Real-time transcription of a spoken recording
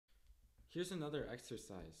Here's another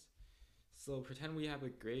exercise. So pretend we have a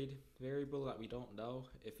grade variable that we don't know.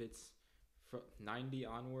 If it's from 90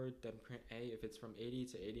 onward, then print A. If it's from 80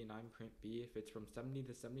 to 89, print B. If it's from 70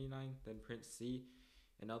 to 79, then print C.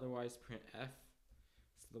 And otherwise print F.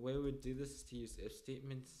 So the way we would do this is to use if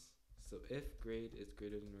statements. So if grade is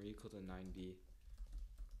greater than or equal to 90,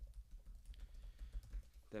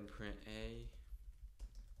 then print A.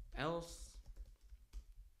 Else,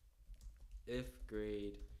 if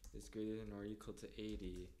grade is greater than or equal to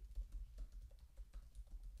 80,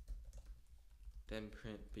 then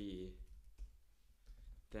print B.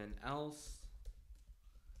 Then else,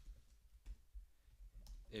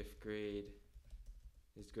 if grade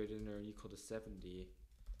is greater than or equal to 70,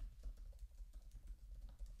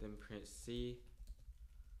 then print C,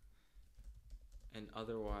 and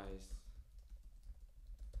otherwise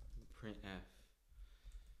print F.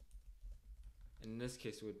 And in this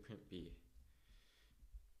case, it would print B.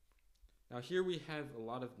 Now here we have a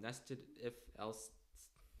lot of nested if-else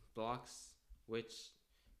blocks, which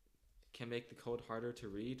can make the code harder to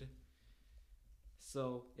read.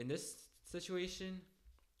 So in this situation,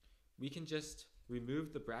 we can just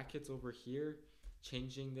remove the brackets over here,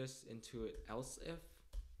 changing this into an else if,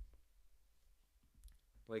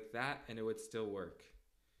 like that, and it would still work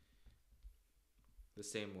the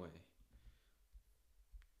same way.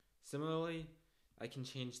 Similarly, I can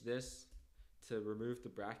change this to remove the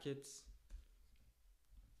brackets,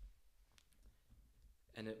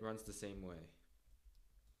 and it runs the same way.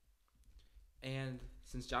 And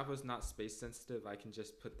since Java is not space sensitive, I can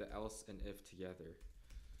just put the else and if together,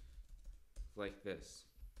 like this.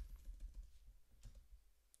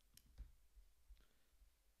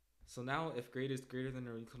 So now if grade is greater than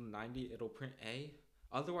or equal to 90, it'll print A.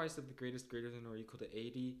 Otherwise, if the grade is greater than or equal to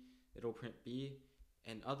 80, it'll print B.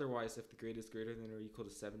 And otherwise, if the grade is greater than or equal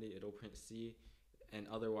to 70, it'll print C. And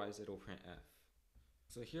otherwise, it'll print F.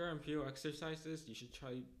 So here are imperial exercises. You should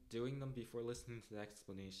try doing them before listening to the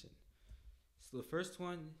explanation. So the first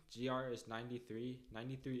one, GR is 93.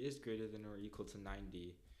 93 is greater than or equal to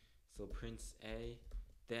 90. So prints A.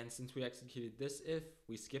 Then since we executed this if,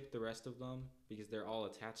 we skipped the rest of them because they're all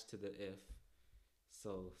attached to the if.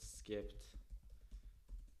 So skipped.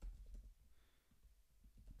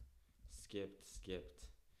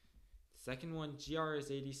 Second one, GR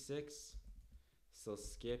is 86. So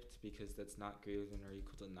skipped because that's not greater than or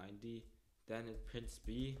equal to 90. Then it prints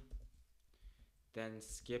B. Then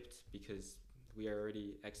skipped because we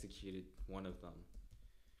already executed one of them.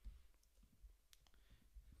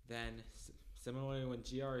 Then similarly, when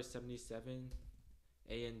GR is 77,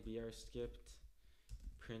 A and B are skipped,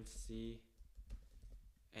 print C,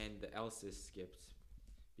 and the else is skipped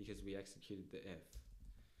because we executed the if.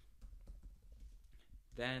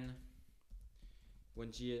 Then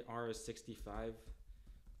when GR is 65,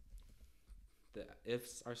 the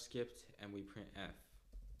ifs are skipped and we print F.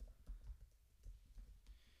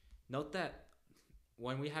 Note that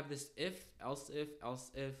when we have this if,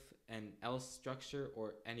 and else structure,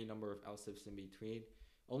 or any number of else ifs in between,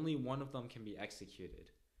 only one of them can be executed.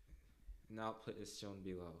 And the output is shown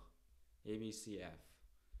below. A, B, C, F.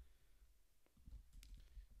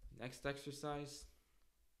 Next exercise.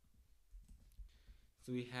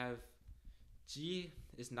 So we have G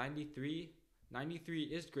is 93. 93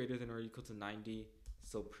 is greater than or equal to 90,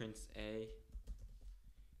 so prints A.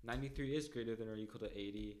 93 is greater than or equal to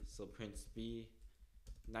 80, so prints B.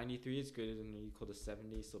 93 is greater than or equal to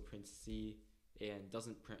 70, so prints C, and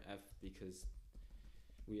doesn't print F because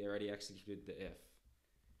we already executed the if.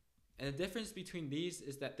 And the difference between these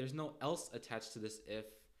is that there's no else attached to this if,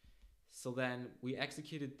 so then we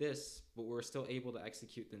executed this, but we're still able to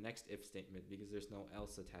execute the next if statement because there's no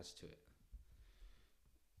else attached to it.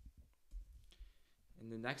 In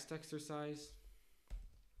the next exercise,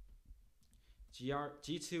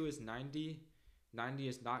 G2 is 90. 90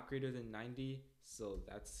 is not greater than 90, so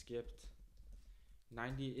that's skipped.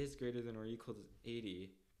 90 is greater than or equal to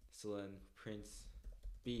 80, so then prints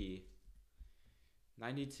B.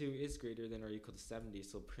 92 is greater than or equal to 70,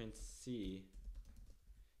 so prints C.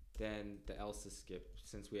 Then the else is skipped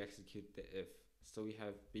since we execute the if. So we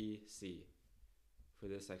have B, C for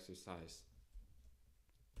this exercise.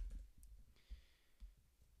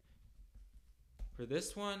 For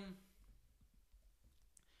this one,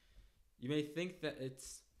 you may think that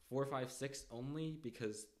it's 4, 5, 6 only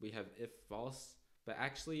because we have if false, but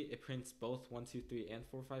actually it prints both 1, 2, 3, and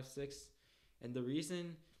 4, 5, 6. And the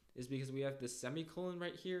reason is because we have this semicolon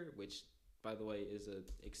right here, which, by the way, is an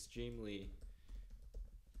extremely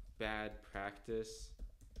bad practice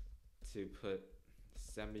to put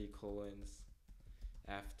semicolons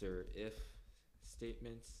after if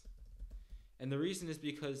statements. And the reason is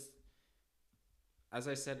because as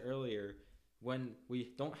I said earlier, when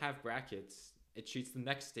we don't have brackets, it treats the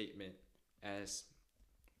next statement as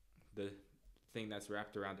the thing that's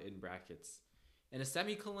wrapped around in brackets. And a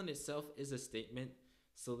semicolon itself is a statement.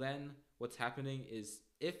 So then what's happening is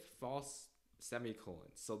if false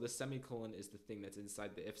semicolon. So this semicolon is the thing that's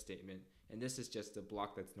inside the if statement. And this is just a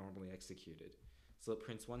block that's normally executed. So it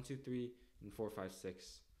prints 1, 2, 3, and 4, 5,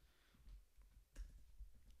 6.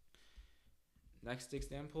 Next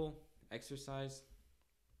example, exercise.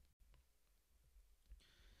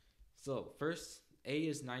 So first, A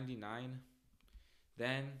is 99.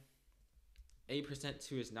 Then A%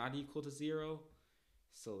 2 is not equal to 0.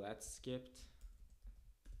 So that's skipped.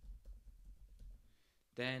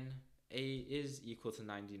 Then A is equal to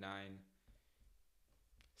 99.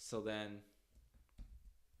 So then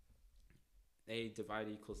A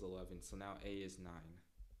divided equals 11. So now A is 9.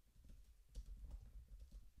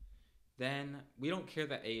 Then we don't care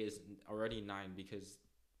that A is already 9 because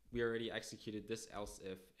we already executed this else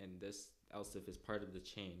if, and this else if is part of the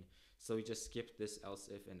chain. So we just skip this else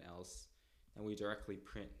if and else, and we directly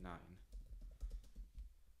print 9.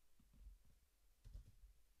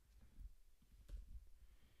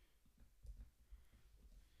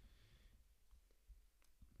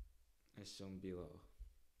 As shown below.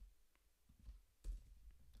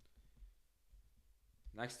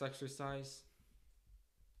 Next exercise.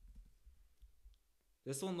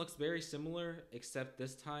 This one looks very similar, except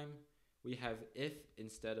this time we have if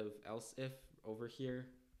instead of else if over here.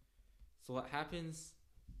 So what happens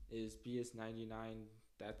is B is 99,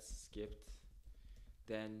 that's skipped.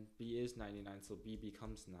 Then B is 99, so B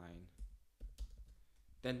becomes 9.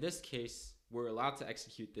 Then this case, we're allowed to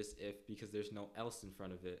execute this if because there's no else in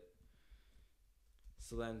front of it.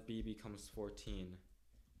 So then B becomes 14,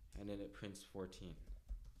 and then it prints 14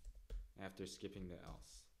 after skipping the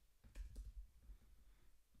else,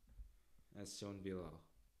 as shown below.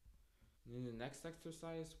 And in the next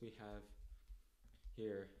exercise, we have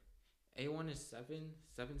here, A1 is 7.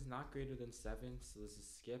 7 is not greater than 7, so this is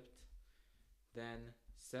skipped. Then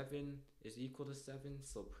 7 is equal to 7,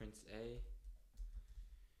 so prints A.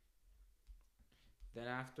 Then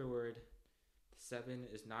afterward, 7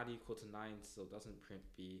 is not equal to 9, so it doesn't print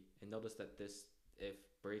B. And notice that this if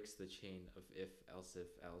breaks the chain of if,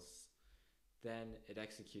 else. Then it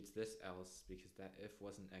executes this else because that if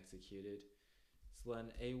wasn't executed. So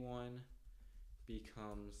then A1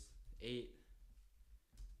 becomes 8.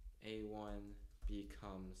 A1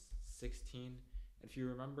 becomes 16. And if you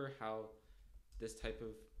remember how this type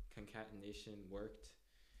of concatenation worked,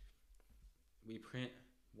 we print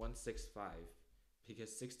 165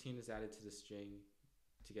 because 16 is added to the string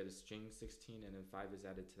to get a string 16, and then 5 is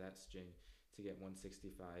added to that string to get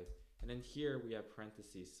 165. And then here we have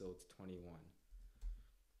parentheses, so it's 21.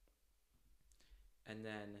 And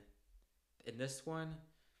then in this one,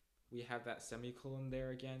 we have that semicolon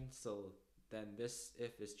there again, so then this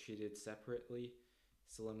if is treated separately,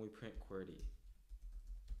 so then we print QWERTY,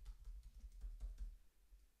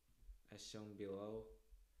 as shown below.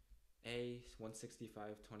 A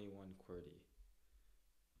 165.21 QWERTY.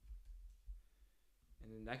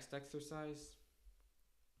 In the next exercise,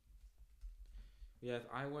 we have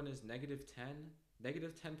I1 is negative 10.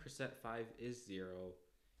 Negative 10% 5 is 0.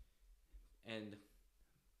 And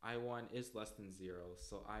I1 is less than 0,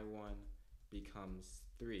 so I1 becomes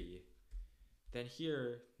 3. Then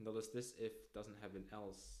here, notice this if doesn't have an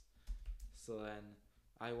else. So then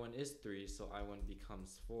I1 is 3, so I1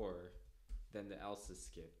 becomes 4. Then the else is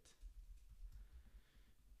skipped.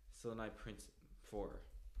 So then I print 4.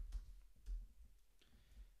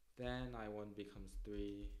 Then I1 becomes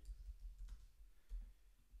 3.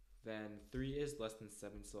 Then 3 is less than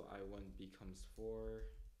 7, so I1 becomes 4.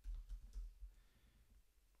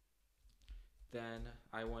 Then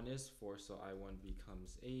I1 is 4, so I1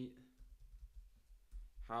 becomes 8.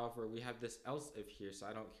 However, we have this else if here, so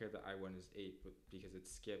I don't care that I1 is 8 but because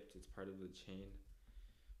it's skipped, it's part of the chain.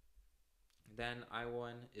 Then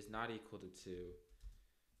I1 is not equal to 2,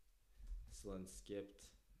 so then skipped.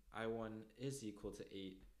 I1 is equal to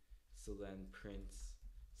 8, so then prints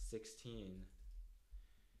 16.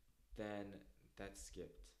 Then that's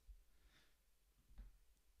skipped.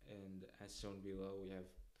 And as shown below, we have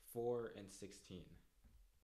 4 and 16.